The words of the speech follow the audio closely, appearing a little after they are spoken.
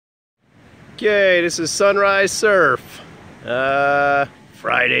Okay, this is Sunrise Surf.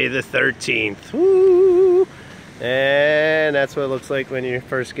 Friday the 13th. Woo! And that's what it looks like when you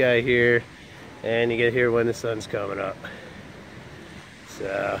first got here. And you get here when the sun's coming up.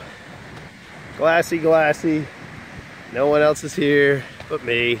 So, glassy, glassy. No one else is here but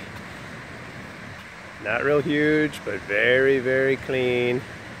me. Not real huge, but very, very clean.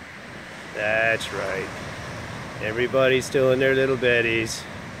 That's right. Everybody's still in their little beddies.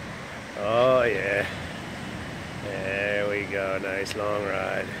 Oh yeah. There we go. Nice long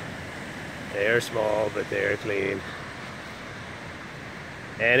ride. They are small, but they are clean.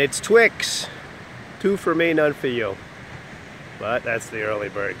 And it's Twix. 2 for me, none for you. But that's the early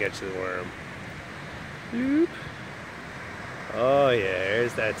bird gets you the worm. Bloop. Oh yeah,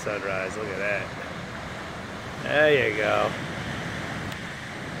 there's that sunrise. Look at that. There you go.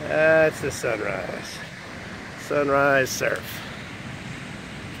 That's the sunrise. Sunrise surf.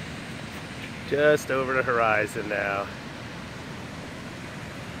 Just over the horizon now.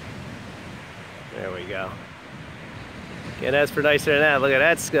 There we go. Can't ask for nicer than that. Look at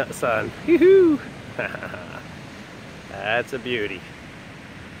that sun. Yoo-hoo! That's a beauty.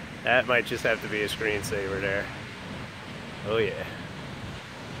 That might just have to be a screensaver there. Oh yeah.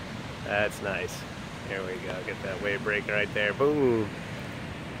 That's nice. There we go. Get that wave breaker right there. Boom.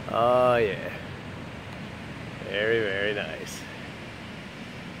 Oh yeah. Very, very nice.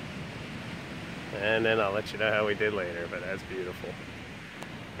 And then I'll let you know how we did later, but that's beautiful.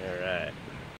 All right.